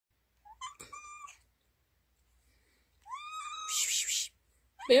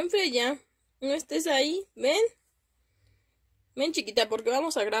Ven, Freya, no estés ahí, ven. Ven, chiquita, porque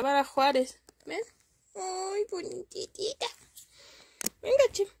vamos a grabar a Juárez. Ven. Ay, bonitita. Venga,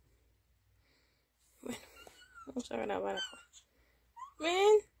 Bueno, vamos a grabar a Juárez.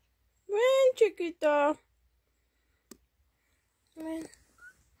 Ven, ven, chiquita. Ven.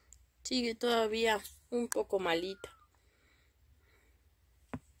 Sigue todavía un poco malita.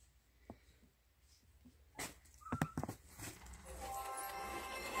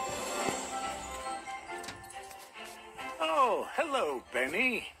 Oh, hello,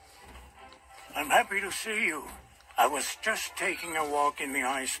 Benny. I'm happy to see you. I was just taking a walk in the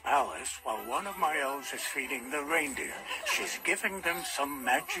Ice Palace while one of my elves is feeding the reindeer. She's giving them some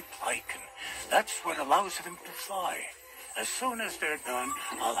magic lichen. That's what allows them to fly. As soon as they're done,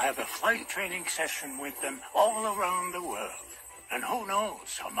 I'll have a flight training session with them all around the world. And who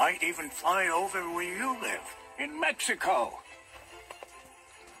knows, I might even fly over where you live, in Mexico.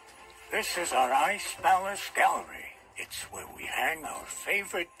 This is our Ice Palace gallery. It's where we hang our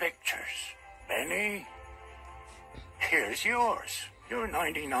favorite pictures. Benny, here's yours. You're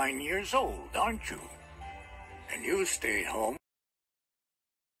 99 years old, aren't you? And you stay home.